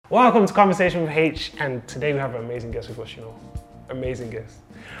Welcome to Conversation with H, and today we have an amazing guest with us, amazing guest.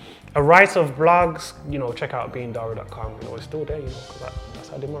 A writer of blogs, check out beingdara.com, it's still there, because that's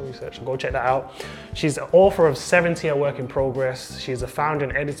how I did my research, so go check that out. She's the author of 70 A Work in Progress. She's the founder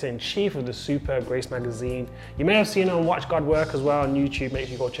and editor-in-chief of the Super Grace magazine. You may have seen her on Watch God Work as well on YouTube, make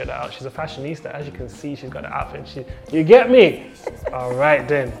sure you go check that out. She's a fashionista, as you can see, she's got the outfit, you get me? All right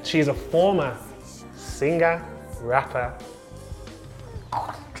then, she's a former singer, rapper.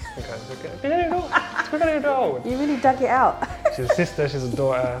 You really dug it out. She's a sister, she's a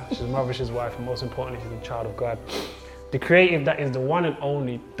daughter, she's a mother, she's a wife, and most importantly, she's a child of God. The creative that is the one and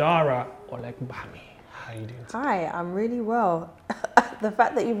only Dara Olegbami. How are you doing today? Hi, I'm really well. The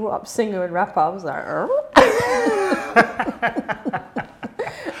fact that you brought up singer and rapper, I was like,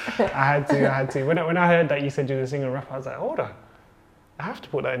 I had to. When I heard that you said you were a singer and rapper, I was like, hold on. I have to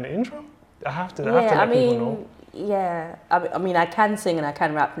put that in the intro. I have to let people know. Yeah, I mean, I can sing and I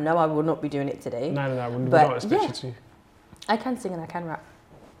can rap. No, I will not be doing it today. No, we don't expect you to. I can sing and I can rap.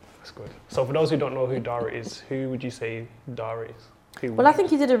 That's good. So for those who don't know who Dara is, who would you say Dara is? Well, I think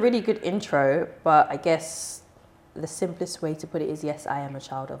you did a really good intro, but I guess the simplest way to put it is, yes, I am a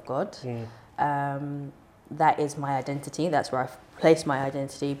child of God. That is my identity. That's where I've placed my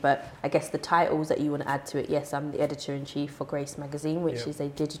identity. But I guess the titles that you want to add to it, yes, I'm the editor-in-chief for Grace magazine, which is a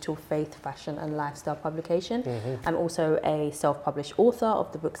digital faith, fashion and lifestyle publication. I'm also a self-published author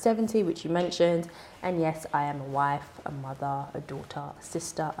of the book 70, which you mentioned. And yes, I am a wife, a mother, a daughter, a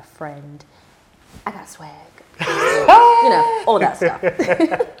sister, a friend. I got swag. All that stuff.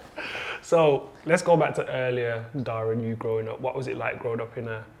 So let's go back to earlier, Dara, and you growing up. What was it like growing up in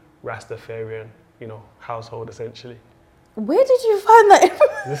a Rastafarian, household essentially? Where did you find that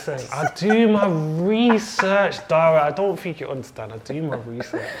information? Listen, I do my research, Dara. I don't think you understand. I do my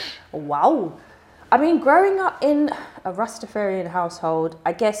research. Wow. I mean, growing up in a Rastafarian household,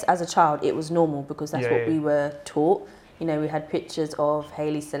 I guess as a child it was normal because that's what we were taught. We had pictures of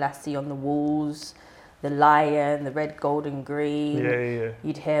Haile Selassie on the walls, the lion, the red, gold and green. Yeah.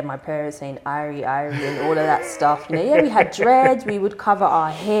 You'd hear my parents saying Irie, and all of that stuff. We had dreads, we would cover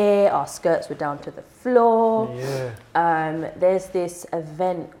our hair, our skirts were down to the floor. Yeah. There's this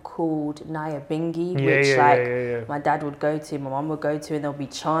event called Nyabingi, which my dad would go to, my mum would go to, and they'll be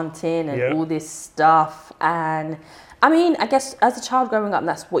chanting and all this stuff. And I mean, I guess as a child growing up,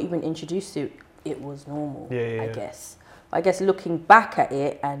 that's what you've been introduced to. It was normal, I guess. I guess looking back at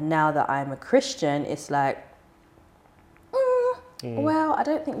it, and now that I'm a Christian, it's like, well, I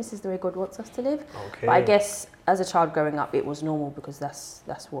don't think this is the way God wants us to live. Okay. But I guess as a child growing up, it was normal because that's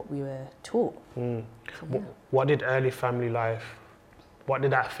what we were taught. So, what did early family life, what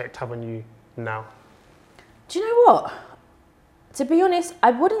did that effect have on you now? Do you know what? To be honest,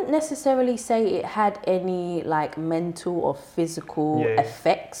 I wouldn't necessarily say it had any mental or physical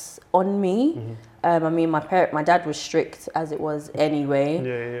effects on me. I mean, my dad was strict as it was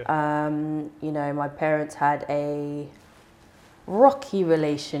anyway. My parents had a rocky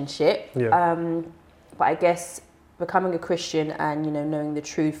relationship. But I guess becoming a Christian and, knowing the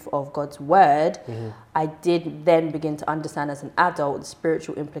truth of God's word, I did then begin to understand as an adult the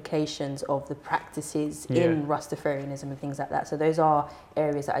spiritual implications of the practices in Rastafarianism and things like that. So those are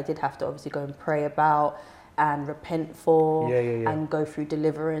areas that I did have to obviously go and pray about and repent for and go through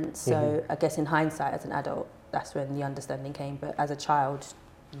deliverance. So I guess in hindsight as an adult, that's when the understanding came. But as a child,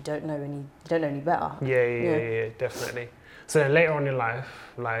 you don't know any better. Yeah, definitely. So then later on in life,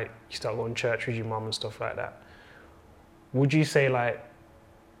 you start going to church with your mum and stuff like that. Would you say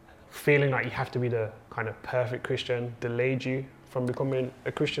feeling like you have to be the kind of perfect Christian delayed you from becoming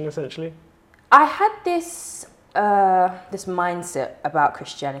a Christian essentially? I had this mindset about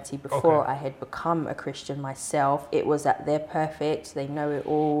Christianity before I had become a Christian myself. It was that they're perfect, they know it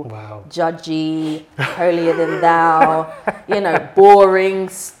all, judgy, holier than thou, boring,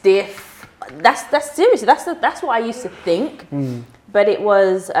 stiff. That's seriously, that's what I used to think. But it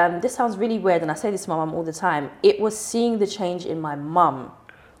was, this sounds really weird, and I say this to my mum all the time, it was seeing the change in my mum.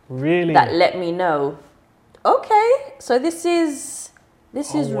 Really? That let me know, okay, so this is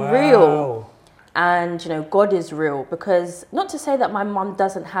real. And, God is real. Because, not to say that my mum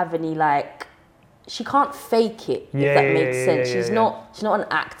doesn't have any, she can't fake it, if that makes sense. She's not an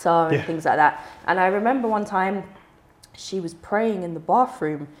actor and things like that. And I remember one time, she was praying in the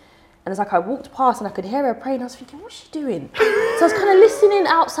bathroom. And it's I walked past and I could hear her praying. I was thinking, what's she doing? So I was kind of listening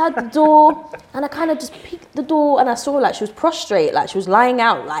outside the door, and I kind of just peeked the door, and I saw she was prostrate, she was lying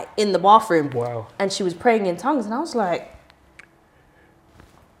out in the bathroom. Wow. And she was praying in tongues, and I was like,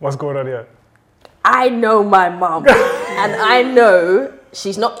 what's going on here? I know my mum, and I know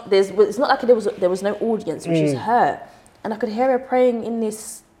she's not. It's not like there was no audience, which is her, and I could hear her praying in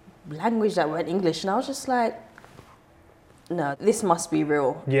this language that weren't English. And I was just like, no, this must be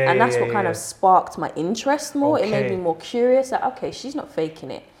real. And that's what kind of sparked my interest more. It made me more curious. Like, okay, she's not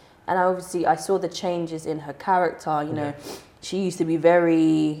faking it. And I saw the changes in her character. You know, she used to be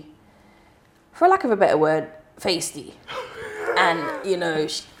very, for lack of a better word, feisty. And, you know,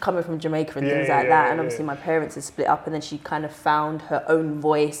 she, coming from Jamaica and things like that. And obviously my parents had split up, and then she kind of found her own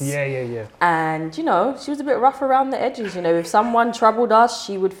voice. And, you know, she was a bit rough around the edges. You know, if someone troubled us,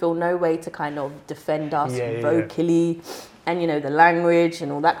 she would feel no way to kind of defend us vocally. And, you know, the language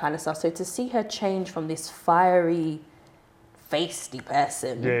and all that kind of stuff. So to see her change from this fiery, feisty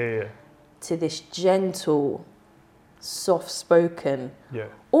person to this gentle, soft-spoken,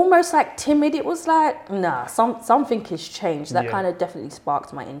 almost like timid, it was like, nah, something has changed. That kind of definitely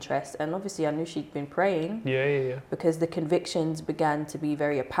sparked my interest. And obviously I knew she'd been praying. Because the convictions began to be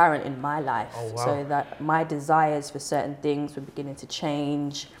very apparent in my life. So that my desires for certain things were beginning to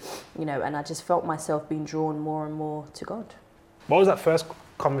change, you know, and I just felt myself being drawn more and more to God. What was that first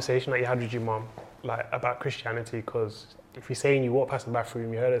conversation that you had with your mom, like, about Christianity? Because if you're saying you walk past the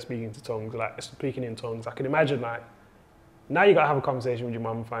bathroom, you heard her speaking to tongues, like speaking in tongues, I can imagine, like, now you got to have a conversation with your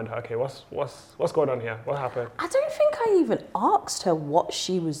mum and find out, okay, what's going on here? What happened? I don't think I even asked her what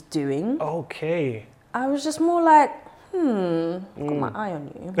she was doing. Okay. I was just more like, I've got my eye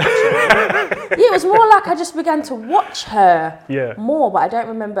on you. It was more like I just began to watch her more, but I don't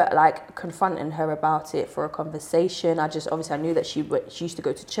remember like confronting her about it for a conversation. Obviously I knew that she used to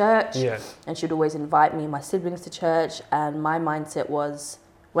go to church, and she'd always invite me and my siblings to church, and my mindset was,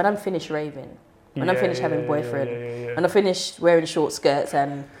 when I'm finished raving, when I'm finished having a boyfriend, when I'm finished wearing short skirts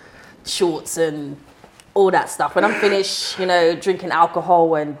and shorts and all that stuff, when I'm finished, you know, drinking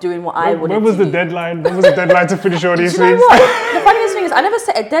alcohol and doing what I wanted to do. When was the deadline? When was the deadline to finish all these things? You know what? The funniest thing is, I never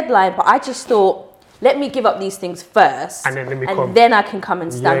set a deadline, but I just thought, let me give up these things first, and then I can come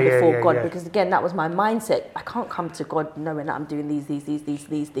and stand before God. Because again, that was my mindset. I can't come to God knowing that I'm doing these things.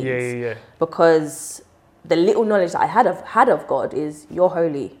 Because the little knowledge that I had of God is, you're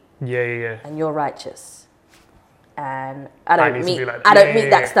holy. And you're righteous. And I don't meet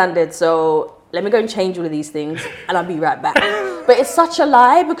that standard, so let me go and change all of these things, and I'll be right back. But it's such a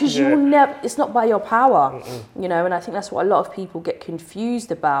lie, because you will never, it's not by your power, you know, and I think that's what a lot of people get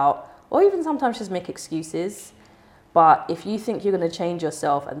confused about, or even sometimes just make excuses. But if you think you're going to change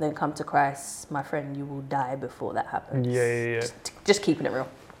yourself and then come to Christ, my friend, you will die before that happens. Just keeping it real.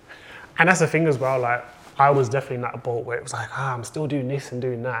 And that's the thing as well, like, I was definitely in that boat where it was like, I'm still doing this and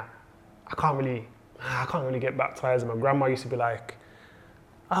doing that. I can't really get baptized. And my grandma used to be like,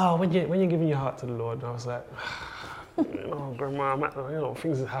 oh, when you're giving your heart to the Lord, and I was like, grandma,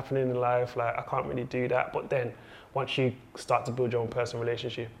 things are happening in life, like, I can't really do that. But then once you start to build your own personal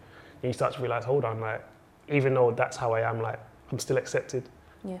relationship, you start to realize, hold on, like, even though that's how I am, like, I'm still accepted.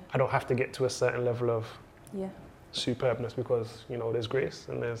 I don't have to get to a certain level of superbness, because, you know, there's grace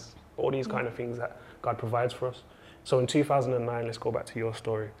and there's all these kind of things that God provides for us. So in 2009, let's go back to your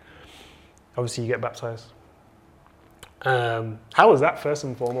story. Obviously, you get baptized. How was that, first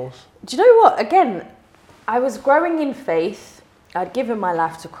and foremost? Do you know what? Again, I was growing in faith. I'd given my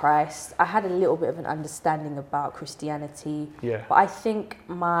life to Christ. I had a little bit of an understanding about Christianity. But I think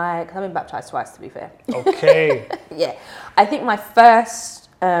because I've been baptized twice, to be fair. Okay. I think my first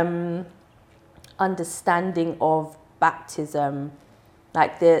understanding of baptism,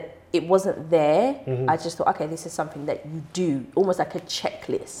 like it wasn't there. I just thought, okay, this is something that you do, almost like a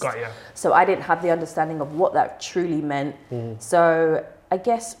checklist. Got ya. So I didn't have the understanding of what that truly meant. So I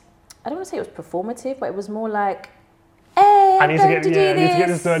guess, I don't want to say it was performative, but it was more like, hey, I need to get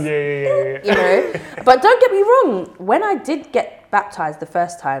this done. You know, but don't get me wrong. When I did get baptized the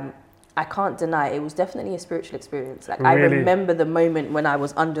first time, I can't deny it was definitely a spiritual experience. Like, really? I remember the moment when I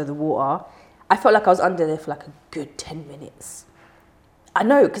was under the water. I felt like I was under there for like a good 10 minutes. I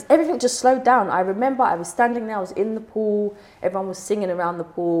know, because everything just slowed down. I remember I was standing there, I was in the pool, everyone was singing around the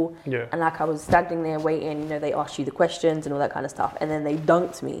pool, and like I was standing there waiting, you know, they asked you the questions and all that kind of stuff, and then they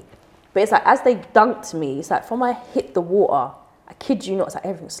dunked me. But it's like, as they dunked me, it's like from I hit the water, I kid you not, it's like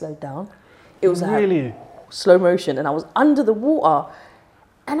everything slowed down. It was like slow motion, and I was under the water,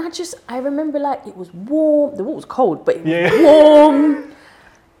 and I remember like it was warm, the water was cold, but it was warm.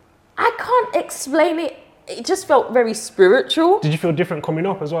 I can't explain it. It just felt very spiritual. Did you feel different coming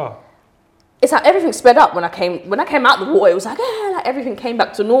up as well? It's like everything sped up when I came out the water. It was like, like everything came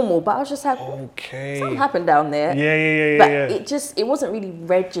back to normal. But I was just like, something happened down there. But it wasn't really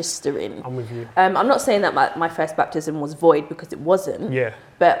registering. I'm with you. I'm not saying that my first baptism was void, because it wasn't.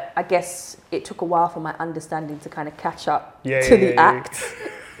 But I guess it took a while for my understanding to kind of catch up to the act.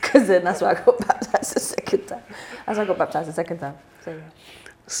 Because then that's why I got baptized the second time. So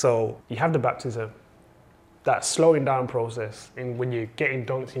So you have the baptism, that slowing down process, and when you're getting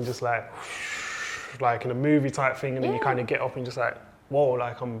dunked in just like in a movie type thing, and then you kind of get up and just like, whoa,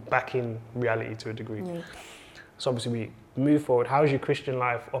 like I'm back in reality to a degree. Yeah. So obviously we move forward. How's your Christian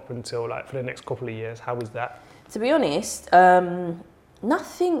life up until like for the next couple of years? How was that? To be honest,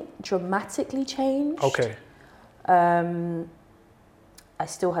 nothing dramatically changed. Okay. I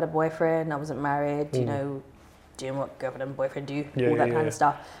still had a boyfriend. I wasn't married, you know, doing what girlfriend and boyfriend do, all that kind of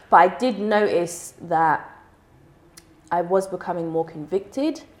stuff. But I did notice that I was becoming more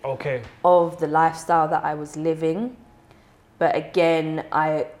convicted of the lifestyle that I was living. But again,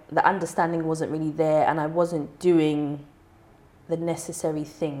 the understanding wasn't really there, and I wasn't doing the necessary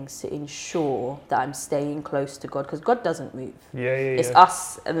things to ensure that I'm staying close to God, because God doesn't move. It's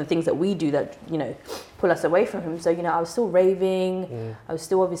us and the things that we do that, you know, pull us away from him. So, you know, I was still raving. I was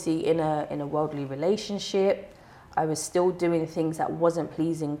still obviously in a worldly relationship. I was still doing things that wasn't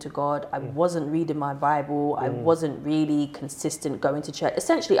pleasing to God. I wasn't reading my Bible. I wasn't really consistent going to church.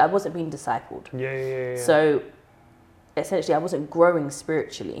 Essentially, I wasn't being discipled. So essentially, I wasn't growing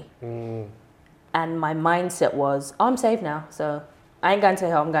spiritually. And my mindset was, oh, I'm saved now, so I ain't going to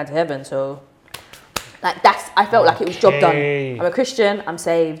hell, I'm going to heaven. So like I felt like it was job done. I'm a Christian, I'm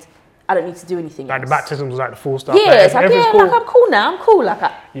saved, I don't need to do anything else. The baptism was like the full stop. Yeah, it's like, cool. Like I'm cool now, I'm cool. Like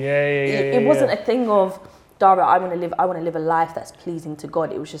it wasn't a thing of, Dara, I want to live a life that's pleasing to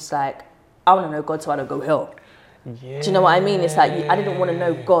God. It was just like, I want to know God so I don't go hell. Do you know what I mean? It's like, I didn't want to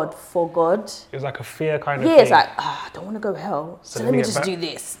know God for God. It was like a fear kind of thing. Yeah, it's like, I don't want to go hell, so let me just do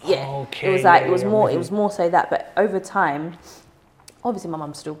this. Yeah. Okay. It was like, it was more so that. But over time, obviously my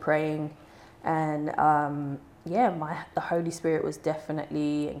mum's still praying, and the Holy Spirit was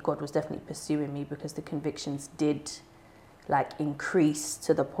definitely, and God was definitely pursuing me, because the convictions did like increase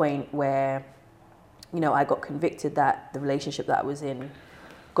to the point where, you know, I got convicted that the relationship that I was in,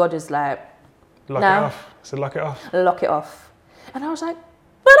 God is like, Lock it off. So lock it off. Lock it off. And I was like,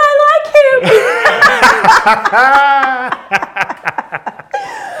 but I like him.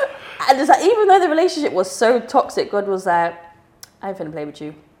 And it's like, even though the relationship was so toxic, God was like, I ain't finna play with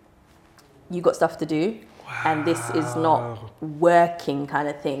you. You got stuff to do. Wow. And this is not working kind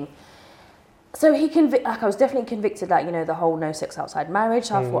of thing. So I was definitely convicted, like, you know, the whole no sex outside marriage.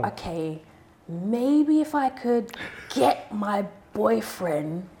 So I thought, okay, maybe if I could get my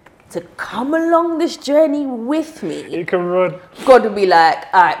boyfriend to come along this journey with me, you can run. God would be like,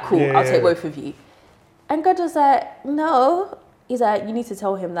 all right, cool, I'll take both of you. And God was like, no. He's like, you need to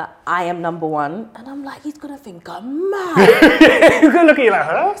tell him that I am number one. And I'm like, he's going to think I'm mad. He's going to look at you like,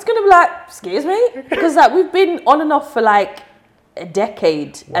 huh? He's going to be like, excuse me? Because like, we've been on and off for like a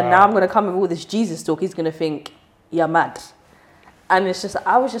decade. Wow. And now I'm going to come with all this Jesus talk. He's going to think, you're mad. And it's just,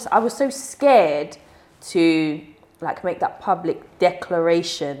 I was so scared to like make that public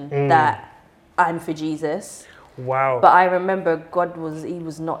declaration that I'm for Jesus. Wow. But I remember God was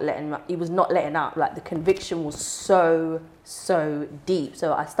not letting out. Like the conviction was so deep.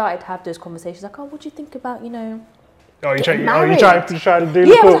 So I started to have those conversations like, oh, what do you think about, you know, you trying to do I was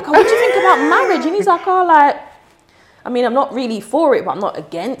like, oh, what do you think about marriage? And he's like, oh, like, I mean, I'm not really for it, but I'm not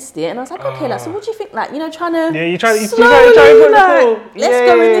against it. And I was like, okay, like, so what do you think, like, you know, trying to let's go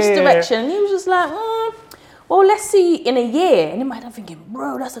in this direction. And he was just like, well, let's see in a year. And in my head, I'm thinking,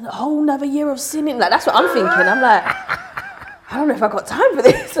 bro, that's a whole nother year of sinning. Like, that's what I'm thinking. I'm like, I don't know if I got time for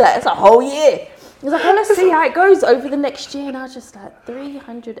this. Like, it's a whole year. He's like, well, let's see how it goes over the next year. And I was just like,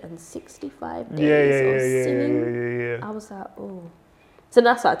 365 days of sinning. I was like, oh. So then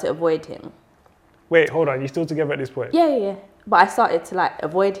I started to avoid him. Wait, hold on. You still together at this point? Yeah. But I started to like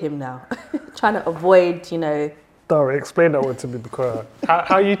avoid him now. Trying to avoid, you know. Dara, explain that one to me, because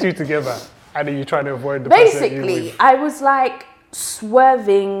how you two together? And then you trying to avoid the basically, I was like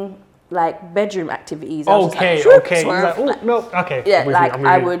swerving like bedroom activities. Okay. Swerve, like, no, okay. Yeah, like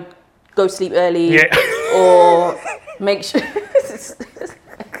I would go sleep early or make sure it's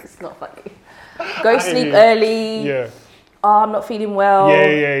not funny. Go sleep early. Yeah. Oh, I'm not feeling well.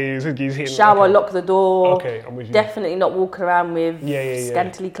 Yeah. He's hitting. Shower, lock the door. Okay, I'm with you. Definitely not walking around with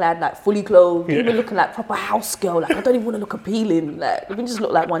scantily clad, like fully clothed. Even looking like proper house girl. Like I don't even want to look appealing. Like you can just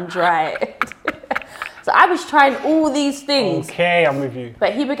look like one dry. So I was trying all these things. Okay, I'm with you.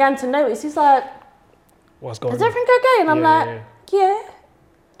 But he began to notice. He's like, what's going on? Is everything okay? And I'm like, yeah.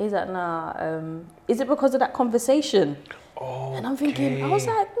 He's like, nah. Is it because of that conversation? Oh. And I'm thinking, I was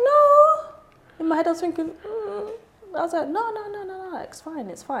like, no. In my head, I was thinking, I was like, no,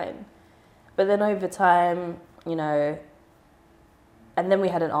 it's fine. But then over time, you know, and then we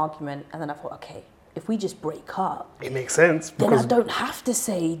had an argument, and then I thought, okay, if we just break up, it makes sense. Then I don't have to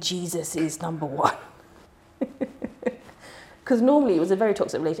say Jesus is number one. because normally it was a very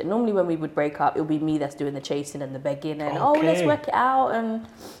toxic relationship. Normally when we would break up, it would be me that's doing the chasing and the begging and, oh, let's work it out and,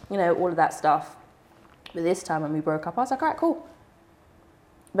 you know, all of that stuff. But this time when we broke up, I was like, all right, cool.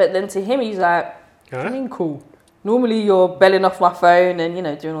 But then to him, he's like, what do you mean cool? Normally you're belling off my phone and, you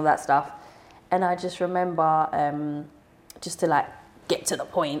know, doing all that stuff. And I just remember, just to like get to the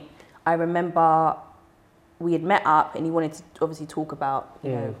point, I remember we had met up and he wanted to obviously talk about, you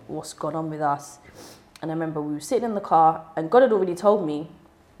know, what's gone on with us. And I remember we were sitting in the car and God had already told me,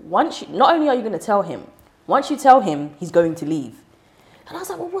 not only are you going to tell him, once you tell him, he's going to leave. And I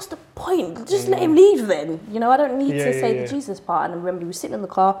was like, well, what's the point? Just let him leave then. You know, I don't need to say the Jesus part. And I remember we were sitting in the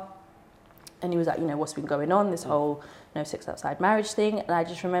car and he was like, you know, what's been going on, this whole no sex outside marriage thing. And I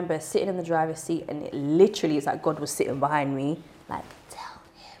just remember sitting in the driver's seat and it literally is like God was sitting behind me, like,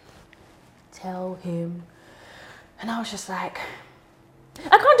 tell him. And I was just like,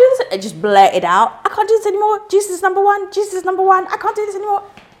 I can't do this. I just blurted out, I can't do this anymore. Jesus is number one. Jesus is number one. I can't do this anymore.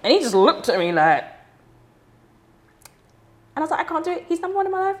 And he just looked at me like, and I was like, I can't do it. He's number one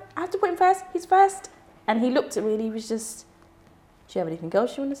in my life. I have to put him first. He's first. And he looked at me and he was just, do you have anything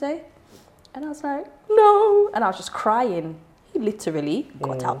else you want to say? And I was like, no. And I was just crying. He literally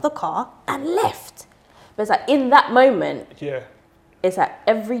got out the car and left. But it's like in that moment, it's like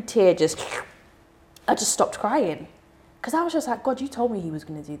every tear I just stopped crying. Because I was just like, God, you told me he was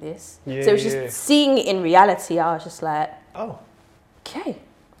going to do this. So it was just seeing it in reality. I was just like, oh, okay.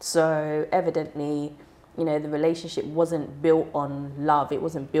 So evidently, you know, the relationship wasn't built on love. It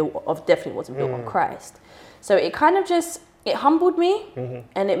definitely wasn't built on Christ. So it kind of just, it humbled me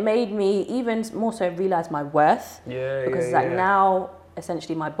and it made me even more so realize my worth. Because now,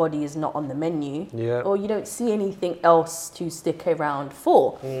 essentially, my body is not on the menu. Or you don't see anything else to stick around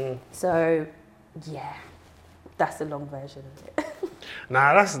for. So, yeah. That's the long version of it.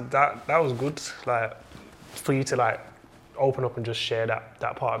 Nah, that was good. Like, for you to like open up and just share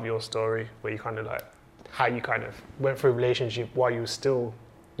that part of your story where you kind of like how you kind of went through a relationship while you'd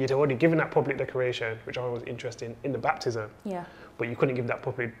already given that public declaration, which I was interested in the baptism. Yeah. But you couldn't give that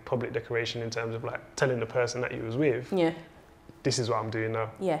public declaration in terms of like telling the person that you was with. Yeah. This is what I'm doing now.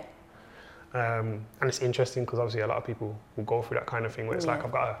 Yeah. And it's interesting because obviously a lot of people will go through that kind of thing where it's like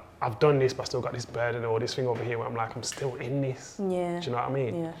I've done this but I still got this burden or this thing over here where I'm like I'm still in this. Yeah. Do you know what I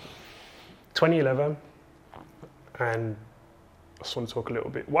mean? Yeah. 2011, and I just want to talk a little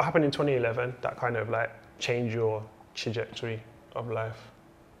bit. What happened in 2011 that kind of like changed your trajectory of life?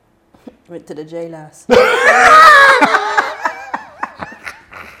 Went to the jail house.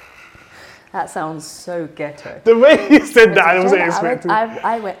 That sounds so ghetto. The way you said that, I wasn't expecting.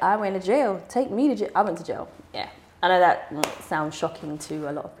 I went to jail. Take me to jail. I went to jail. Yeah. I know that sounds shocking to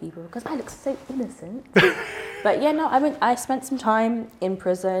a lot of people because I look so innocent. But yeah, no, I spent some time in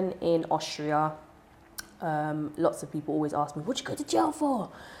prison in Austria. Lots of people always ask me, what'd you go to jail for?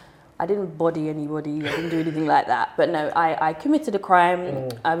 I didn't body anybody. I didn't do anything like that. But no, I committed a crime.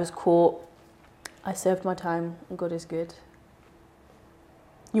 I was caught. I served my time and God is good.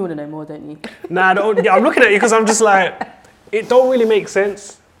 You want to know more, don't you? Nah, I'm looking at you because I'm just like, it don't really make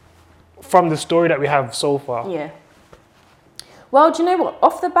sense from the story that we have so far. Yeah. Well, do you know what?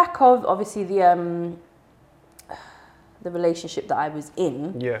 Off the back of, obviously, the relationship that I was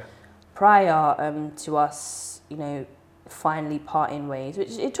in, prior to us, you know, finally parting ways,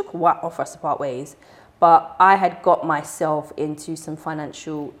 which it took a while for us to part ways, but I had got myself into some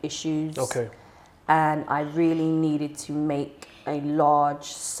financial issues. Okay. And I really needed to make a large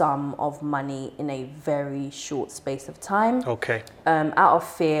sum of money in a very short space of time. Okay. Out of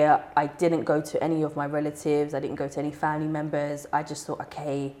fear, I didn't go to any of my relatives. I didn't go to any family members. I just thought,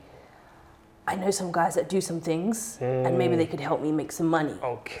 okay, I know some guys that do some things and maybe they could help me make some money.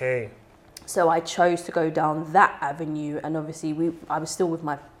 Okay. So I chose to go down that avenue. And obviously I was still with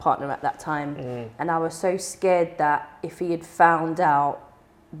my partner at that time. And I was so scared that if he had found out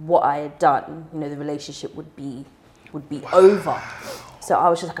what I had done, you know, the relationship would be over. So I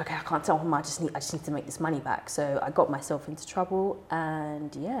was just like, okay, I can't tell him. I just need to make this money back. So I got myself into trouble,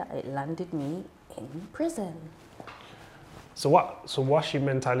 and yeah, it landed me in prison. So what's your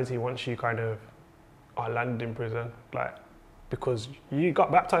mentality once you kind of are landed in prison? Like, because you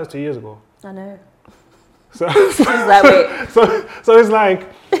got baptized 2 years ago. I know. So it's like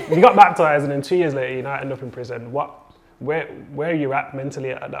you got baptized, and then 2 years later you now end up in prison. Where are you at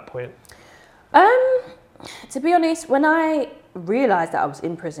mentally at that point? To be honest, when I realised that I was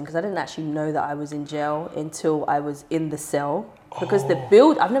in prison, because I didn't actually know that I was in jail until I was in the cell. Because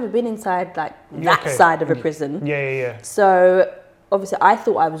I've never been inside like that side of a prison. Yeah. So obviously I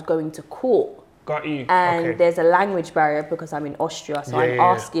thought I was going to court. Got you. And there's a language barrier because I'm in Austria. So I'm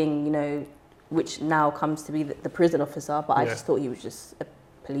asking, you know, which now comes to be the prison officer, but I just thought he was just a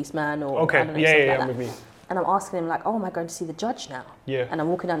policeman or okay. I don't know, something like that. With me. And I'm asking him like, oh, am I going to see the judge now? Yeah. And I'm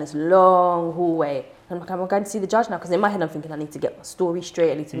walking down this long hallway. And I'm like, am I going to see the judge now? Because in my head I'm thinking I need to get my story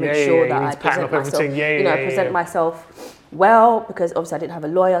straight. I need to make sure that I present myself, present myself well, because obviously I didn't have a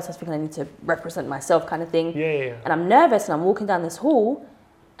lawyer, so I was thinking I need to represent myself kind of thing. Yeah. And I'm nervous and I'm walking down this hall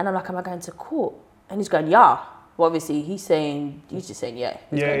and I'm like, am I going to court? And he's going, yeah. Well, obviously he's just saying yeah.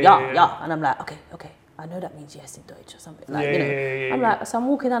 He's going, yeah. And I'm like, okay. I know that means yes in Deutsch or something. Like, I'm like, so I'm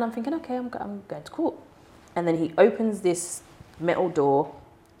walking down, I'm thinking, okay, I'm going to court. And then he opens this metal door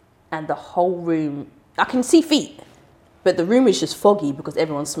and the whole room, I can see feet, but the room is just foggy because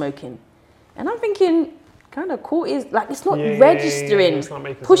everyone's smoking. And I'm thinking, kind of court is, like, it's not registering. It's not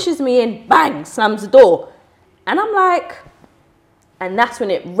pushes sense. Me in, bang, slams the door. And I'm like, and that's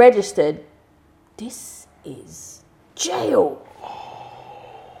when it registered, this is jail.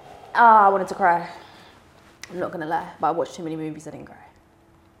 I wanted to cry. I'm not going to lie, but I watched too many movies, I didn't cry.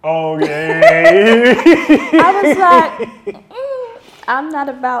 Oh, yeah. I was like, I'm not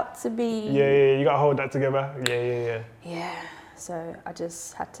about to be... Yeah, you got to hold that together. Yeah, so I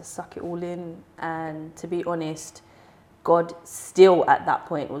just had to suck it all in. And to be honest, God still at that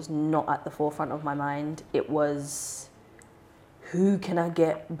point was not at the forefront of my mind. It was, who can I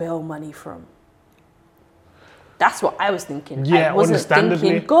get bail money from? That's what I was thinking. Yeah, I wasn't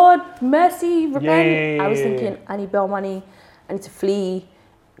thinking, God, mercy, repent. Yeah. I was thinking, I need bail money. I need to flee.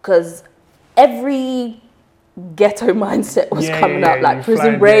 Because every ghetto mindset was coming up, like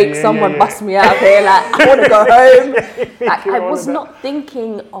Prison Break, someone bust me out here, like I want to go home. Like I was not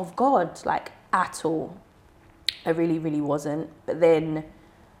thinking of God, like at all. I really, really wasn't. But then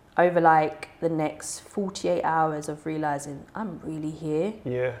over like the next 48 hours of realizing I'm really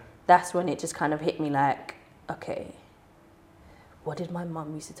here, that's when it just kind of hit me like, okay, what did my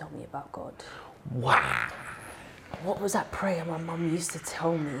mum used to tell me about God? Wow. What was that prayer my mum used to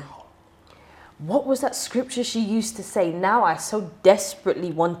tell me? What was that scripture she used to say? Now I so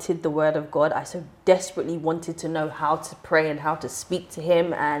desperately wanted the word of God. I so desperately wanted to know how to pray and how to speak to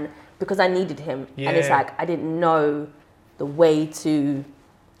him, and because I needed him. And it's like, I didn't know the way to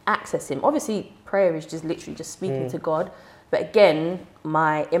access him. Obviously, prayer is just literally just speaking to God. But again,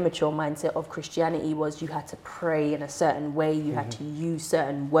 my immature mindset of Christianity was you had to pray in a certain way, you had to use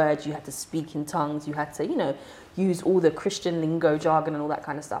certain words, you had to speak in tongues, you had to, use all the Christian lingo, jargon and all that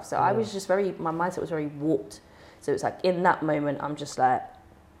kind of stuff. So I was just my mindset was very warped. So it's like in that moment, I'm just like,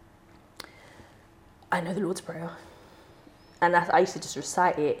 I know the Lord's Prayer. And I used to just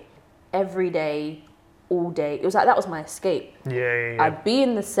recite it every day, all day. It was like, that was my escape. Yeah. I'd be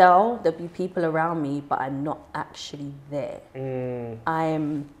in the cell, there'd be people around me, but I'm not actually there.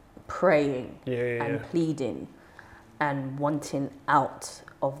 I'm praying and pleading and wanting out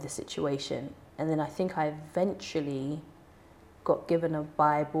of the situation. And then I think I eventually got given a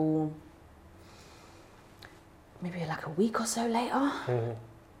Bible maybe like a week or so later.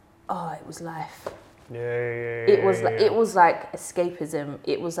 Oh, it was life. It was like escapism.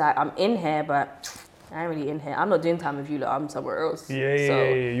 It was like, I'm in here, but I ain't really in here. I'm not doing time with you, I'm somewhere else.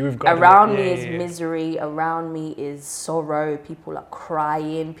 You've got around me is misery. Around me is sorrow. People are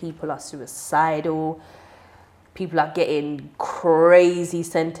crying. People are suicidal. People are getting crazy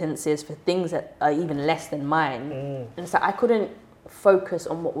sentences for things that are even less than mine. And so I couldn't focus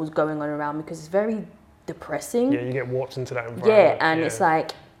on what was going on around me because it's very depressing. Yeah, you get warped into that environment. Yeah, and it's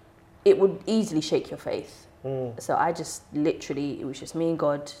like, it would easily shake your faith. So I just literally, it was just me and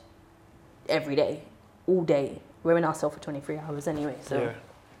God every day, all day. We're in our cell for 23 hours anyway, so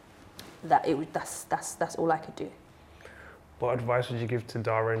that's all I could do. What advice would you give to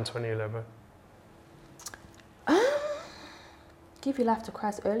Dara in 2011? Give your life to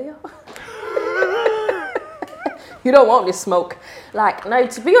Christ earlier. You don't want this smoke. Like, no,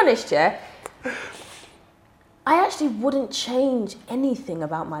 to be honest, I actually wouldn't change anything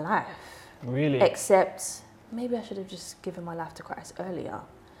about my life. Really? Except maybe I should have just given my life to Christ earlier.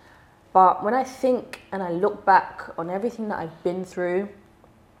 But when I think and I look back on everything that I've been through,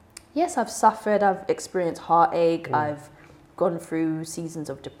 yes, I've suffered, I've experienced heartache, I've gone through seasons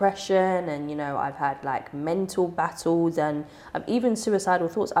of depression, and I've had like mental battles and even suicidal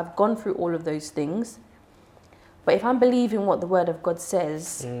thoughts. I've gone through all of those things. But if I'm believing what the word of God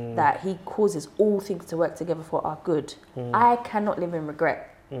says, that he causes all things to work together for our good, I cannot live in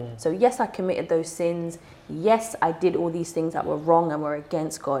regret. So yes, I committed those sins. Yes, I did all these things that were wrong and were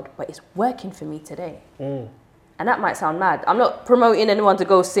against God, but it's working for me today. And that might sound mad. I'm not promoting anyone to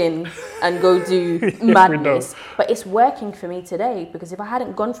go sin and go do madness, but it's working for me today, because if I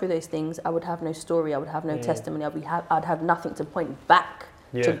hadn't gone through those things, I would have no story, I would have no testimony, I'd have nothing to point back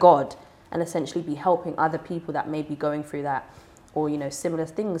to God and essentially be helping other people that may be going through that or, you know, similar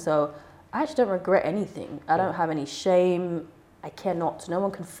things. So I actually don't regret anything. I don't have any shame. I care not. No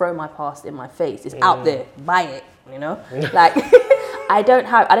one can throw my past in my face. It's out there. Buy it, you know? Like, I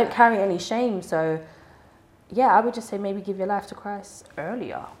don't carry any shame. So, yeah, I would just say maybe give your life to Christ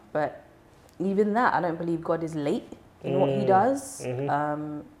earlier. But even that, I don't believe God is late in what he does.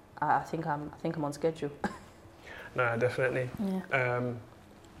 I think I'm on schedule. No, definitely. Yeah.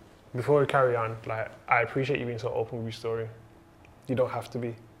 Before we carry on, like, I appreciate you being so open with your story. You don't have to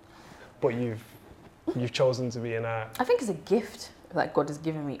be, but you've chosen to be, and I think it's a gift that God has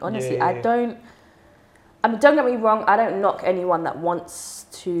given me. Honestly, Yeah. don't get me wrong, I don't knock anyone that wants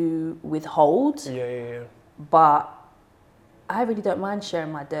to withhold. Yeah. But I really don't mind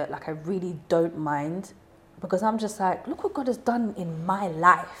sharing my dirt. Like, I really don't mind, because I'm just like, look what God has done in my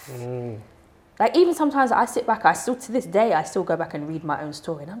life. Like, even sometimes I sit back, to this day, I still go back and read my own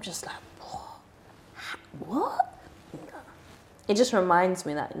story, and I'm just like, what? It just reminds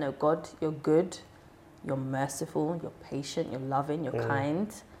me that, you know, God, you're good, you're merciful, you're patient, you're loving, you're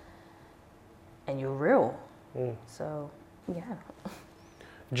kind, and you're real. So, yeah.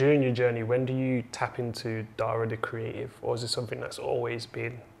 During your journey, when do you tap into Dara the creative, or is it something that's always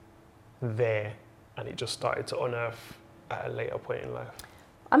been there and it just started to unearth at a later point in life?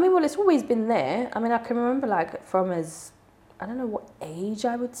 I mean, well, it's always been there. I mean, I can remember, like, from as, I don't know what age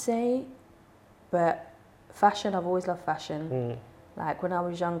I would say, but fashion, I've always loved fashion. Like, when I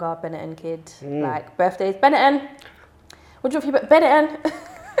was younger, Benetton kid, like, birthdays, Benetton. What do you want for your Benetton?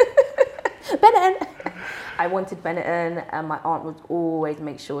 Benetton. I wanted Benetton, and my aunt would always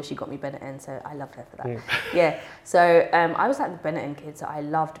make sure she got me Benetton, so I loved her for that. Yeah, so I was like the Benetton kid, so I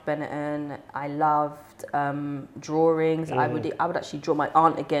loved Benetton. I loved drawings. I would actually draw. My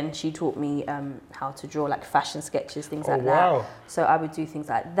aunt, again, she taught me how to draw, like, fashion sketches, things like that. So I would do things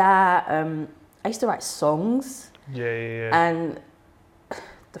like that. I used to write songs. Yeah. And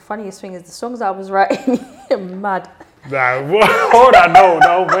the funniest thing is the songs I was writing are mad. Nah, hold on,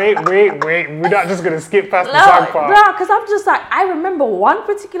 no, wait. We're not just going to skip past the song part. No, because I'm just like, I remember one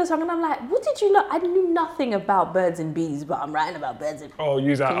particular song and I'm like, what did you know? I knew nothing about birds and bees, but I'm writing about birds and bees. Oh,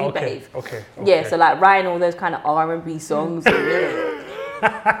 use that, Can you okay. behave? Okay. Yeah, so like writing all those kind of R&B songs, all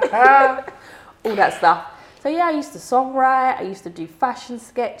that stuff. So yeah, I used to songwrite, I used to do fashion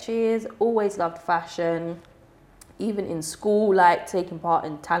sketches, always loved fashion. Even in school, like taking part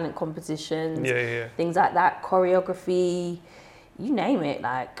in talent competitions, things like that, choreography, you name it.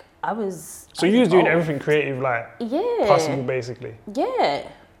 Like, I was. So you was doing everything creative, like, possible, basically.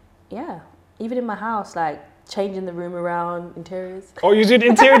 Yeah. Even in my house, like changing the room around, interiors. Oh, you did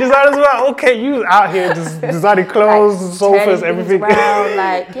interior design as well? Okay, you was out here just designing clothes, like, sofas, everything. Around,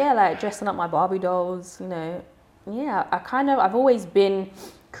 like dressing up my Barbie dolls. You know, yeah. I've always been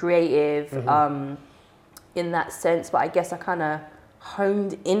creative. In that sense, but I guess I kind of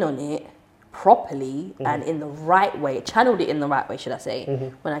honed in on it properly and in the right way, channeled it in the right way, should I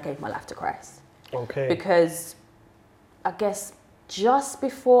say, when I gave my life to Christ. Okay. Because I guess just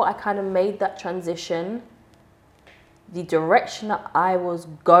before I kind of made that transition, the direction that I was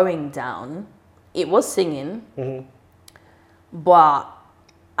going down, it was singing, but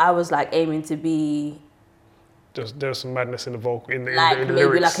I was like aiming to be There's some madness in the vocal, in the maybe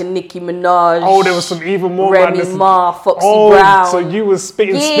lyrics. like a Nicki Minaj. Oh, there was some even more Remy madness. Ma, Foxy Brown. So you was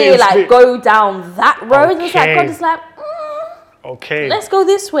spitting. Go down that road. Okay. It's like God is like, okay, let's go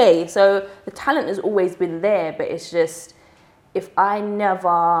this way. So the talent has always been there, but it's just, if I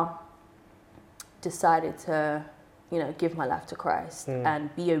never decided to, you know, give my life to Christ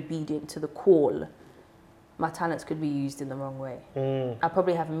and be obedient to the call, my talents could be used in the wrong way. I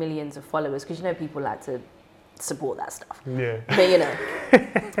probably have millions of followers, because, you know, people like to support that stuff. Yeah. But, you know,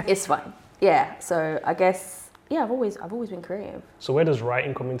 it's fine. Yeah. So I guess, yeah, I've always been creative. So where does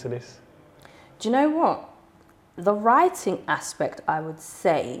writing come into this? Do you know what? The writing aspect, I would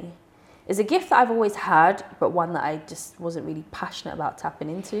say, is a gift that I've always had, but one that I just wasn't really passionate about tapping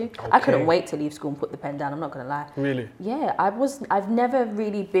into. Okay. I couldn't wait to leave school and put the pen down. I'm not going to lie. Really? Yeah. I've never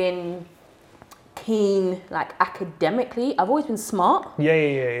really been keen, like, academically. I've always been smart.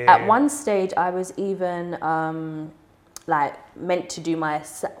 Yeah. At one stage, I was even like meant to do my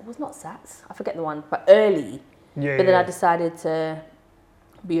was not SATs. I forget the one, but early. Yeah. But then I decided to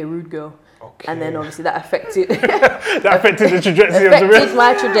be a rude girl. Okay. And then obviously that affected the trajectory of the rest. Affected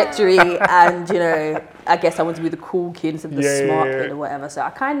my trajectory, and, you know, I guess I want to be the cool kid instead of the smart kid or whatever. So I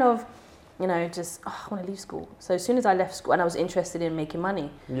kind of, you know, just, I want to leave school. So as soon as I left school, and I was interested in making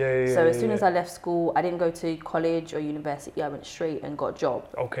money. So as soon as I left school, I didn't go to college or university. I went straight and got a job.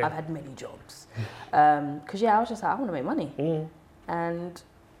 Okay. I've had many jobs. Because, I was just like, I want to make money. And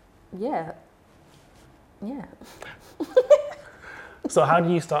Yeah. So how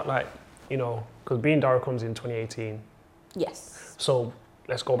do you start, like, you know, because Being Dara comes in 2018. Yes. So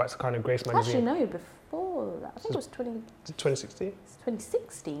let's go back to kind of Grace Magazine. Actually, no, before that. I think it was 2016?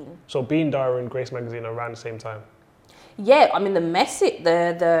 2016. So Being Dara and Grace Magazine are around the same time. Yeah, I mean the message,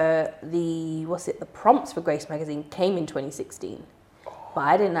 the prompts for Grace Magazine came in 2016, but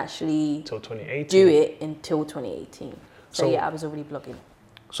I didn't actually Till 2018. do it until 2018. So So- yeah, I was already blogging.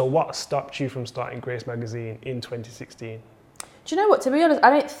 So what stopped you from starting Grace Magazine in 2016? Do you know what? To be honest, I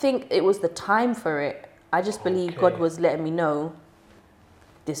don't think it was the time for it. I just believe God Okay. was letting me know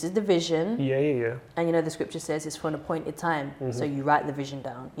this is the vision, Yeah. and you know the scripture says it's for an appointed time. So you write the vision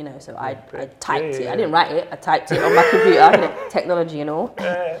down, you know. So I Yeah, typed it. yeah. I didn't write it. I typed it on my computer, you know, technology and all.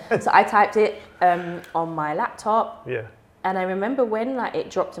 So I typed it on my laptop, Yeah. and I remember when like it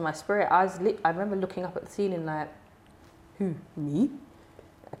dropped in my spirit. I remember looking up at the ceiling like, who, me?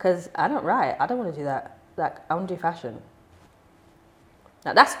 Because I don't write. I don't want to do that. Like I want to do fashion.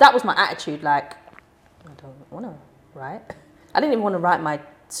 Now that was my attitude. Like I don't want to write. I didn't even want to write my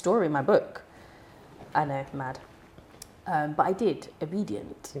story, my book. I know, mad. But I did.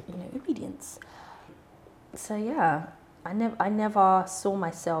 Obedient. You know, obedience. So yeah, I never saw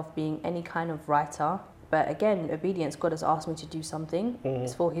myself being any kind of writer. But again, obedience. God has asked me to do something.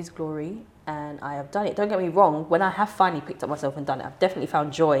 It's for His glory, and I have done it. Don't get me wrong. When I have finally picked up myself and done it, I've definitely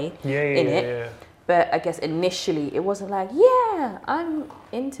found joy in it. Yeah. But I guess initially it wasn't like, yeah, I'm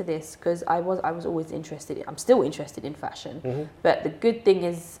into this, because I was always interested. I'm still interested in fashion. But the good thing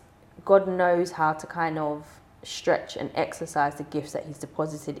is, God knows how to kind of stretch and exercise the gifts that He's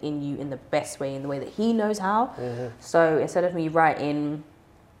deposited in you in the best way, in the way that He knows how. So instead of me writing,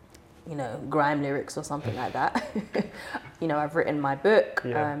 you know, grime lyrics or something like that, you know, I've written my book,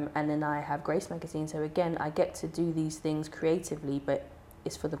 and then I have Grace Magazine. So again, I get to do these things creatively, but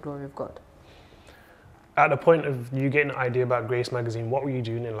it's for the glory of God. At the point of you getting an idea about Grace Magazine, what were you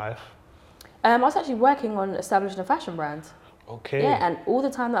doing in life? I was actually working on establishing a fashion brand. Okay. Yeah, and all the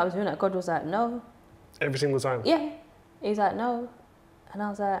time that I was doing that, God was like, no. Every single time? Yeah. He's like, no. And I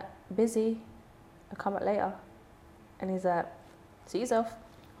was like, busy. I'll come back later. And he's like, see yourself.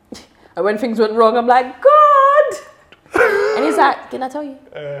 And when things went wrong, I'm like, God! And he's like, didn't I tell you?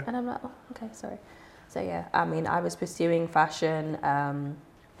 And I'm like, oh, okay, sorry. So yeah, I mean, I was pursuing fashion,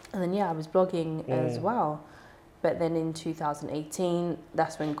 and then, yeah, I was blogging as well. But then in 2018,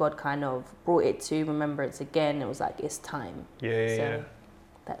 that's when God kind of brought it to remembrance again. It was like, it's time. Yeah.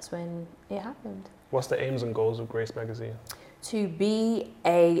 That's when it happened. What's the aims and goals of Grace Magazine? To be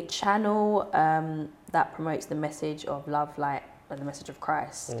a channel that promotes the message of love, light, and the message of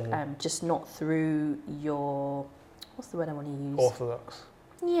Christ. Just not through your, what's the word I want to use? Orthodox.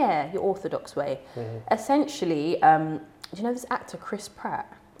 Yeah, your orthodox way. Essentially, do you know this actor Chris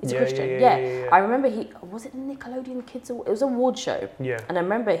Pratt? He's a Christian. Yeah. I remember was it the Nickelodeon Kids Award? It was an award show. Yeah. And I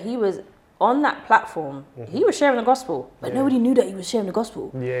remember he was on that platform. He was sharing the gospel, but nobody knew that he was sharing the gospel.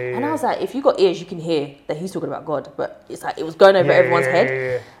 And I was like, if you got ears, you can hear that he's talking about God, but it's like it was going over everyone's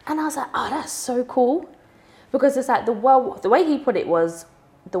head. And I was like, oh, that's so cool, because it's like the way he put it was,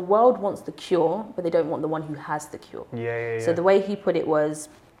 the world wants the cure, but they don't want the one who has the cure. So the way he put it was,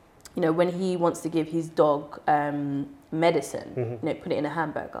 you know, when he wants to give his dog medicine, you know, put it in a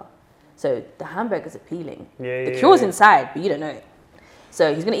hamburger. So the hamburger's appealing. The cure's inside, but you don't know it.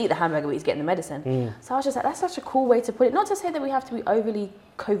 So he's going to eat the hamburger, but he's getting the medicine. So I was just like, that's such a cool way to put it. Not to say that we have to be overly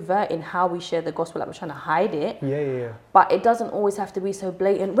covert in how we share the gospel, like we're trying to hide it. But it doesn't always have to be so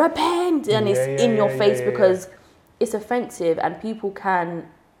blatant, repent, and it's in your face, because it's offensive, and people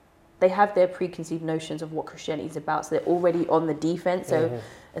they have their preconceived notions of what Christianity is about, so they're already on the defense. So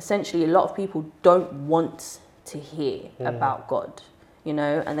essentially, a lot of people don't want to hear about God, you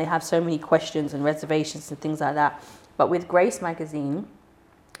know, and they have so many questions and reservations and things like that. But with Grace Magazine,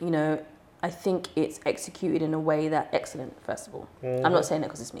 you know, I think it's executed in a way that excellent, first of all. I'm not saying that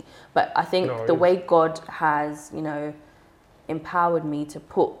because it's me, but I think the way God has, you know, empowered me to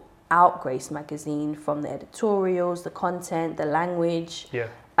put out Grace Magazine, from the editorials, the content, the language,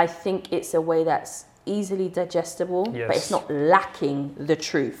 I think it's a way that's easily digestible, but it's not lacking the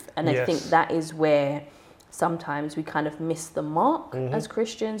truth. And I think that is where sometimes we kind of miss the mark as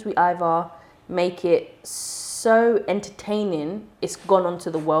Christians. We either make it so entertaining, it's gone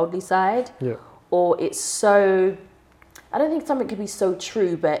onto the worldly side, or it's so, I don't think something could be so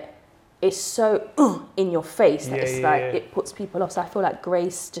true, but it's so in your face that it puts people off. So I feel like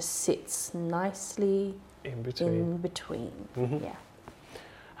Grace just sits nicely in between.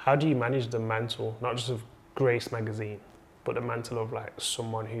 How do you manage the mantle, not just of Grace Magazine, but the mantle of like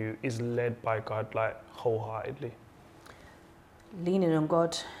someone who is led by God like wholeheartedly? Leaning on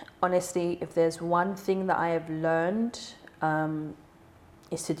God. honestly, if there's one thing that I have learned,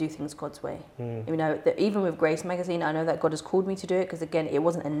 is to do things God's way. You know, even with Grace Magazine, I know that God has called me to do it because, again, it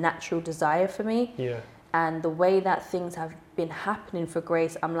wasn't a natural desire for me. Yeah. And the way that things have been happening for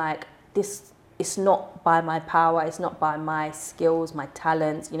Grace, I'm like, this, it's not by my power, it's not by my skills, my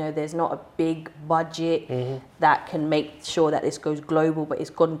talents. You know, there's not a big budget that can make sure that this goes global, but it's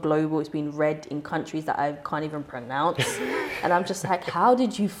gone global. It's been read in countries that I can't even pronounce. And I'm just like, how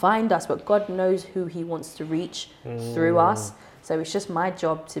did you find us? But God knows who he wants to reach through us. So it's just my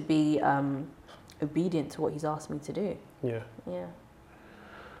job to be obedient to what he's asked me to do. Yeah. Yeah.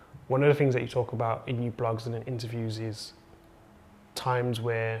 One of the things that you talk about in your blogs and in interviews is times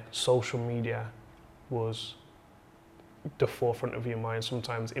where social media was the forefront of your mind,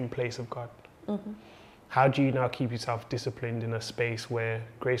 sometimes in place of God. How do you now keep yourself disciplined in a space where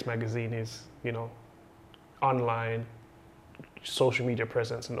Grace Magazine is, you know, online, social media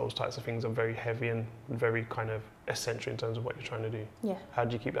presence and those types of things are very heavy and very kind of essential in terms of what you're trying to do? Yeah. How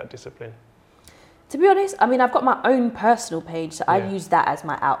do you keep that discipline? To be honest, I mean, I've got my own personal page, so I use that as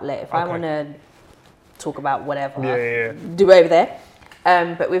my outlet. If I want to talk about whatever, do it over there.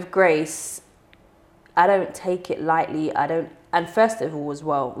 But with Grace, I don't take it lightly. And first of all as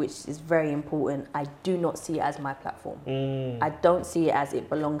well, which is very important, I do not see it as my platform. I don't see it as it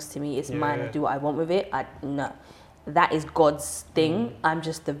belongs to me. It's mine. I do what I want with it. No, that is God's thing. I'm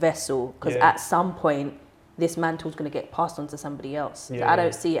just the vessel, because at some point, this mantle's going to get passed on to somebody else. So I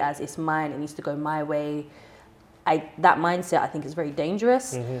don't see it as it's mine, it needs to go my way. That mindset, I think, is very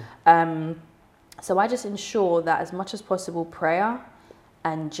dangerous. So I just ensure that as much as possible, prayer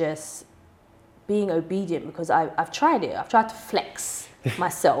and just being obedient, because I've tried it. I've tried to flex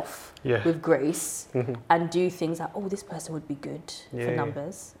myself with Grace and do things like, oh, this person would be good for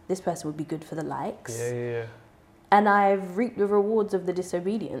numbers. This person would be good for the likes. And I've reaped the rewards of the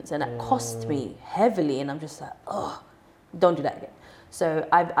disobedience, and it cost me heavily. And I'm just like, oh, don't do that again. So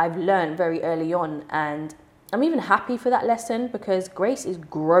I've learned very early on, and I'm even happy for that lesson, because Grace is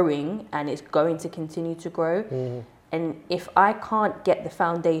growing and it's going to continue to grow. And if I can't get the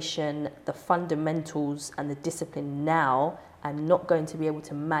foundation, the fundamentals and the discipline now, I'm not going to be able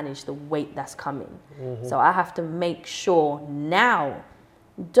to manage the weight that's coming. So I have to make sure now,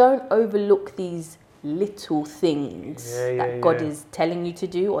 don't overlook these little things that God is telling you to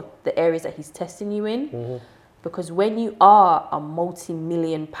do, or the areas that he's testing you in. Because when you are a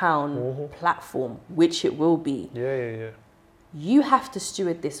multi-million pound platform, which it will be, you have to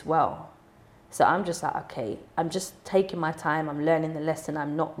steward this well. So I'm just like, okay, I'm just taking my time. I'm learning the lesson.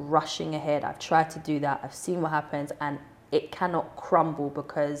 I'm not rushing ahead. I've tried to do that. I've seen what happens, and it cannot crumble,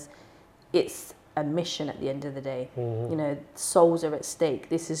 because it's a mission at the end of the day. You know, souls are at stake.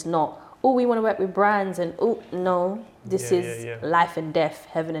 This is not, oh, we want to work with brands, and oh, no, this is life and death,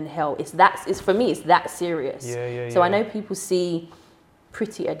 heaven and hell. It's for me, it's that serious. So I know people see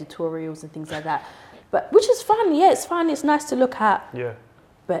pretty editorials and things like that, but which is fun. Yeah, it's fun. It's nice to look at.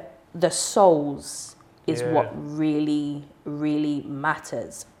 But the souls is what really, really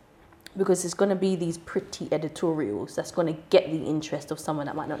matters. Because it's going to be these pretty editorials that's going to get the interest of someone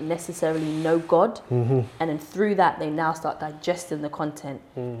that might not necessarily know God. And then through that, they now start digesting the content.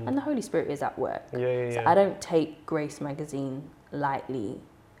 And the Holy Spirit is at work. So I don't take Grace Magazine lightly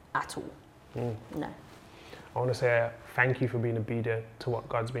at all. No. I want to say thank you for being obedient to what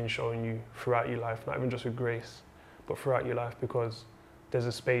God's been showing you throughout your life, not even just with Grace, but throughout your life, because there's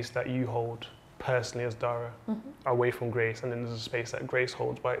a space that you hold personally as Dara away from Grace, and then there's a space that Grace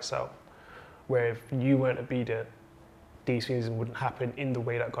holds by itself, where if you weren't obedient, these things wouldn't happen in the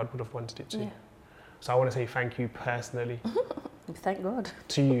way that God would have wanted it to. So I want to say thank you personally. Thank God.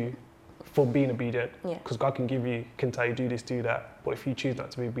 To you for being obedient, because God can tell you do this, do that, but if you choose not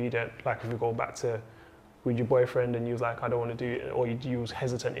to be obedient, like if you go back to with your boyfriend and you was like, I don't want to do it, or you was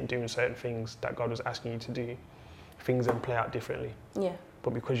hesitant in doing certain things that God was asking you to do, things then play out differently.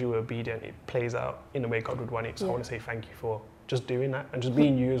 But because you were obedient, it plays out in the way God would want it. So I want to say thank you for just doing that and just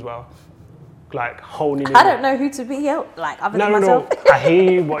being you as well. Like honing in. I don't know who to be like other than myself. No, I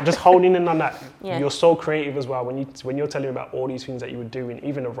hear you, but just honing in on that. You're so creative as well. When you're telling me about all these things that you were doing,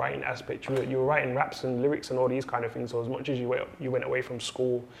 even the writing aspect, you were writing raps and lyrics and all these kind of things. So as much as you went away from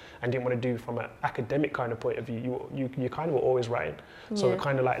school and didn't want to do from an academic kind of point of view, you kind of were always writing. So it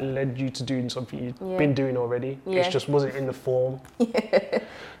kind of like led you to doing something you've been doing already. It just wasn't in the form.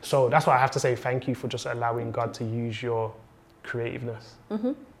 So that's why I have to say thank you for just allowing God to use your creativeness.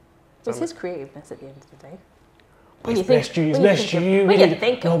 It's his creativeness at the end of the day. When he's blessed you. When you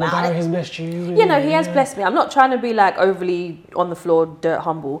think about it. He's blessed you. You know, he has blessed me. I'm not trying to be like overly on the floor, dirt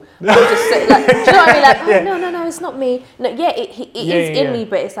humble. I'm just saying, like, do you know what I mean? Like, oh, no, it's not me. No, yeah, it is in me,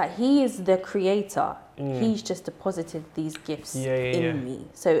 but it's like he is the creator. He's just deposited these gifts in me.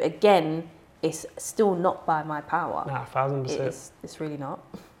 So again, it's still not by my power. Nah, 1000%. It's really not.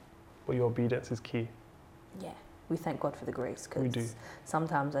 But your obedience is key. Yeah, we thank God for the grace, We do. because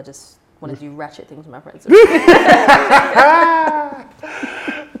sometimes I just want to do ratchet things with my friends.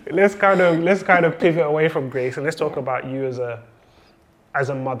 Let's kind of pivot away from grace, and let's talk about you as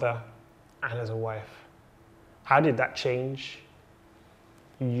a mother and as a wife. How did that change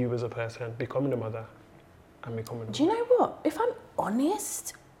you as a person, becoming a mother and becoming a wife? Do you know what? If I'm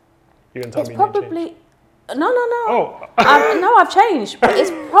honest, You can tell it's me probably no. Oh. No, I've changed, but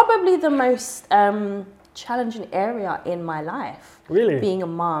it's probably the most challenging area in my life. Really? Being a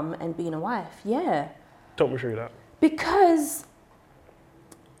mum and being a wife, yeah. Talk me through that. Because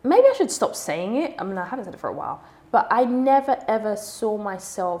maybe I should stop saying it. I mean, I haven't said it for a while, but I never ever saw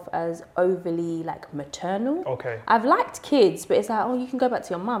myself as overly like maternal. Okay. I've liked kids, but it's like, oh, you can go back to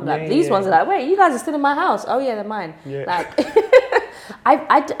your mum. Like these ones are like, wait, you guys are still in my house. Oh yeah, they're mine. Yeah. Like,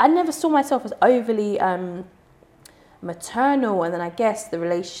 I never saw myself as overly maternal, and then I guess the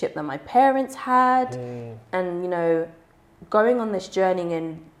relationship that my parents had, and you know, going on this journey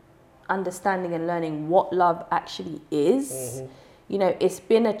and understanding and learning what love actually is. You know, it's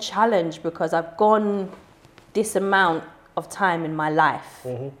been a challenge because I've gone this amount of time in my life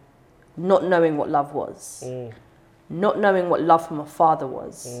not knowing what love was, not knowing what love from a father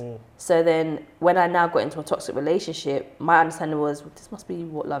was. So then when I now got into a toxic relationship, my understanding was, well, this must be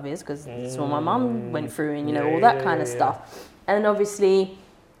what love is, because this is what my mum went through, and you know, all that kind of stuff. And then obviously,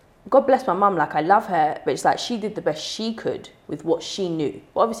 God bless my mum, like I love her, but it's like she did the best she could with what she knew.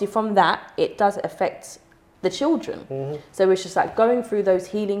 But obviously from that, it does affect the children. So it's just like going through those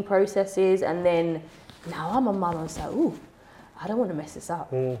healing processes, and then now I'm a mum, I was like, ooh, I don't want to mess this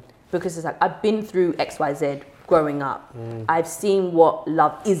up. Because it's like, I've been through XYZ growing up. I've seen what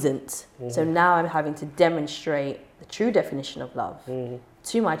love isn't. So now I'm having to demonstrate the true definition of love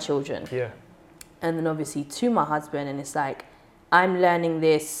to my children. Yeah. And then obviously to my husband, and it's like, I'm learning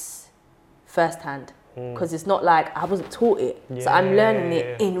this firsthand. Because it's not like I wasn't taught it. So I'm learning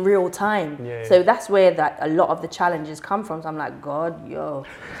it in real time. So that's where that a lot of the challenges come from. So I'm like, God, yo,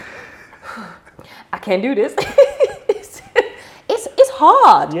 I can't do this. It's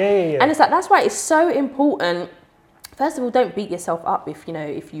hard. And it's like, that's why it's so important. First of all, don't beat yourself up if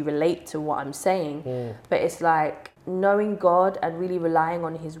you relate to what I'm saying. But it's like knowing God and really relying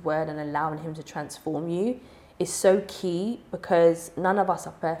on his word and allowing him to transform you is so key, because none of us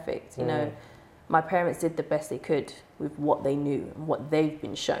are perfect. You know, my parents did the best they could with what they knew and what they've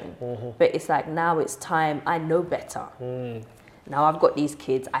been shown. But it's like, now it's time, I know better. Now I've got these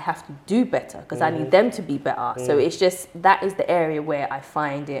kids, I have to do better because I need them to be better. So it's just, that is the area where I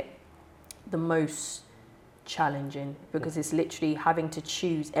find it the most challenging, because it's literally having to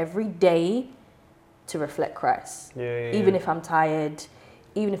choose every day to reflect Christ. Even if I'm tired,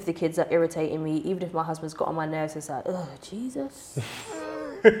 even if the kids are irritating me, even if my husband's got on my nerves, it's like, oh, Jesus.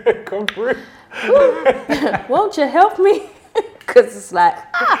 Come through. Won't you help me? Because it's like,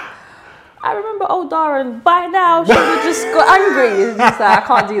 I remember old Darren, by now she would just got angry. It's just like, I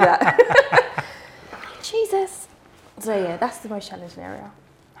can't do that. Jesus. So yeah, that's the most challenging area.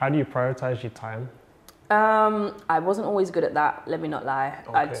 How do you prioritize your time? I wasn't always good at that, let me not lie.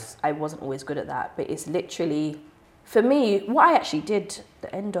 Okay. I wasn't always good at that, but it's literally, for me, what I actually did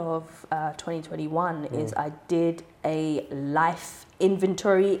the end of 2021 is I did a life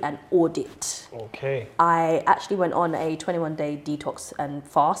inventory and audit. Okay. I actually went on a 21-day detox and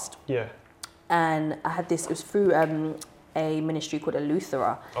fast. Yeah. And I had this, it was through a ministry called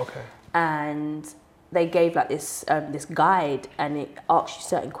Eleuthera. Okay. And they gave like this this guide, and it asked you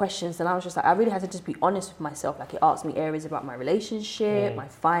certain questions, and I was just like, I really had to just be honest with myself. Like, it asked me areas about my relationship, my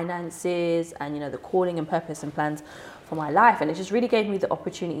finances, and the calling and purpose and plans for my life. And it just really gave me the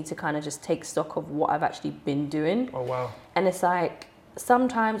opportunity to kind of just take stock of what I've actually been doing. Oh wow. And it's like,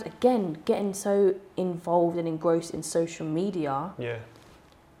 sometimes again, getting so involved and engrossed in social media,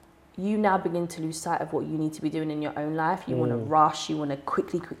 you now begin to lose sight of what you need to be doing in your own life. You want to rush, you want to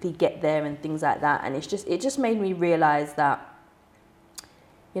quickly get there and things like that. And it just made me realize that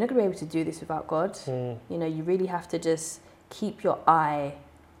you're not going to be able to do this without God. You really have to just keep your eye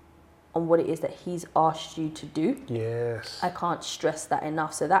on what it is that he's asked you to do. Yes. I can't stress that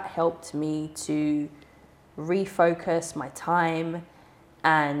enough. So that helped me to refocus my time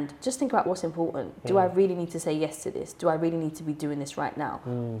and just think about what's important. Do I really need to say yes to this? Do I really need to be doing this right now?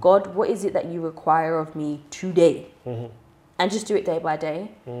 God, what is it that you require of me today? And just do it day by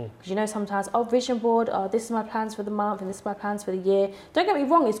day. Because you know, sometimes, vision board, this is my plans for the month and this is my plans for the year. Don't get me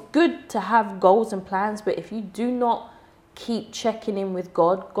wrong, it's good to have goals and plans, but if you do not keep checking in with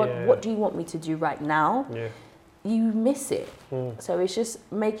God, what do you want me to do right now? You miss it. So it's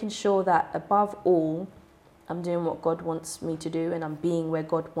just making sure that above all, I'm doing what God wants me to do and I'm being where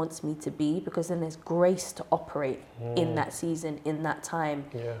God wants me to be, because then there's grace to operate in that season, in that time.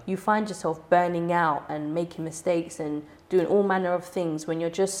 You find yourself burning out and making mistakes and doing all manner of things when you're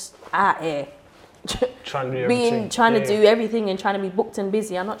just out here trying to do everything and trying to be booked and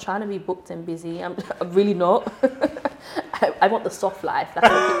busy. I'm not trying to be booked and busy. I'm really not. I want the soft life.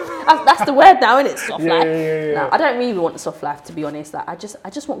 That's the word now, isn't it? Soft life. No, I don't really want the soft life, to be honest. Like, I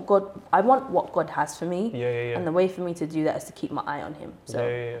just want God. I want what God has for me. And the way for me to do that is to keep my eye on Him.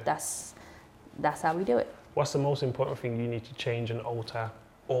 So that's how we do it. What's the most important thing you need to change and alter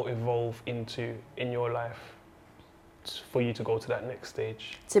or evolve into in your life for you to go to that next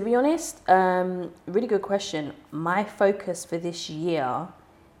stage? To be honest, really good question. My focus for this year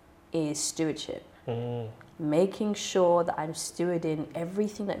is stewardship. Making sure that I'm stewarding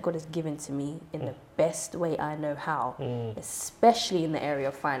everything that God has given to me in the best way I know how, especially in the area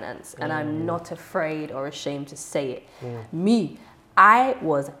of finance. And I'm not afraid or ashamed to say it. I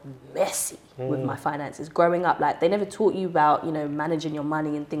was messy with my finances growing up. Like, they never taught you about, managing your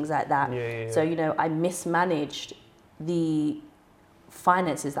money and things like that. So, I mismanaged the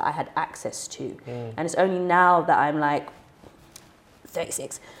finances that I had access to. And it's only now that I'm like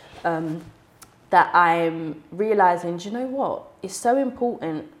 36, that I'm realizing, do you know what? It's so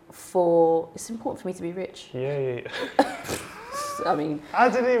important for me to be rich. I mean, I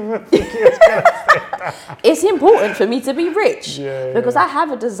didn't even think you was gonna say that. It's important for me to be rich because I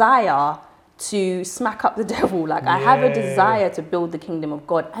have a desire to smack up the devil. Like, I have a desire to build the kingdom of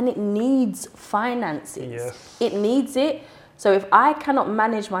God, and it needs finances. It needs it. So if I cannot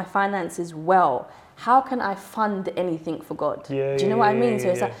manage my finances well, how can I fund anything for God? Do you know what I mean? So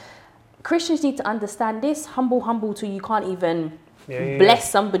it's like, Christians need to understand this. Humble till you can't even bless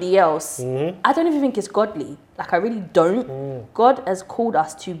somebody else. I don't even think it's godly. Like, I really don't. God has called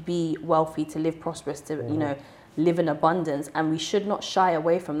us to be wealthy, to live prosperous, to live in abundance, and we should not shy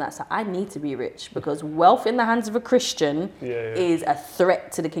away from that. So I need to be rich, because wealth in the hands of a Christian is a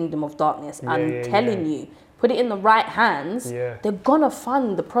threat to the kingdom of darkness. I'm telling you, put it in the right hands, they're gonna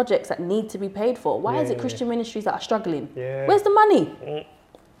fund the projects that need to be paid for. Why is it Christian ministries that are struggling? Where's the money?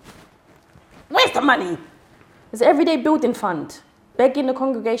 Where's the money? There's an everyday building fund, begging the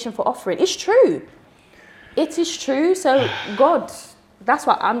congregation for offering. It's true. It is true. So God, that's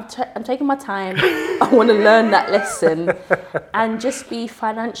why I'm taking my time. I want to learn that lesson and just be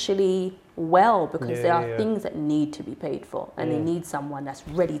financially well, because there are things that need to be paid for, and they need someone that's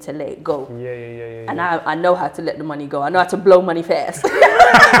ready to let it go. And I know how to let the money go. I know how to blow money fast. But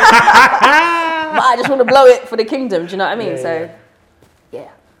I just want to blow it for the kingdom. Do you know what I mean?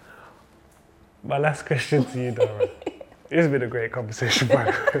 My last question to you, Dara. It's been a great conversation, by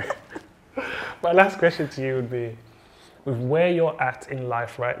the way. My last question to you would be, with where you're at in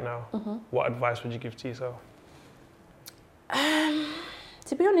life right now, what advice would you give to yourself?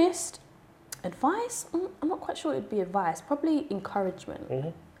 To be honest, advice? I'm not quite sure it would be advice. Probably encouragement.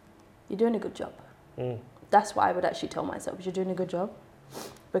 You're doing a good job. That's what I would actually tell myself. You're doing a good job.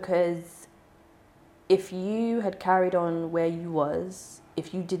 Because if you had carried on where you was,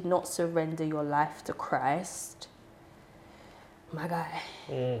 if you did not surrender your life to Christ, my guy,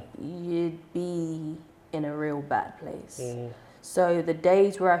 you'd be in a real bad place. So the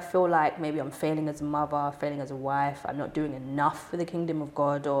days where I feel like maybe I'm failing as a mother, failing as a wife, I'm not doing enough for the kingdom of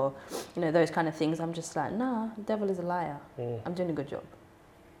God, or those kind of things, I'm just like, nah, the devil is a liar. I'm doing a good job.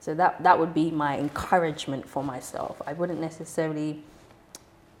 So that would be my encouragement for myself. I wouldn't necessarily,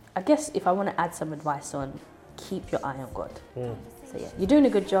 I guess if I want to add some advice on, keep your eye on God. So yeah, you're doing a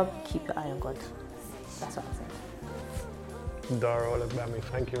good job, keep your eye on God. That's what I'm saying. Dara Olugbami,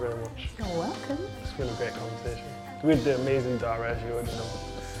 thank you very much. You're welcome. It's been a great conversation with the amazing Dara, as you already know.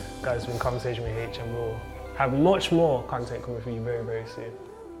 Guys, it's been Conversation with H, and we'll have much more content coming for you very, very soon.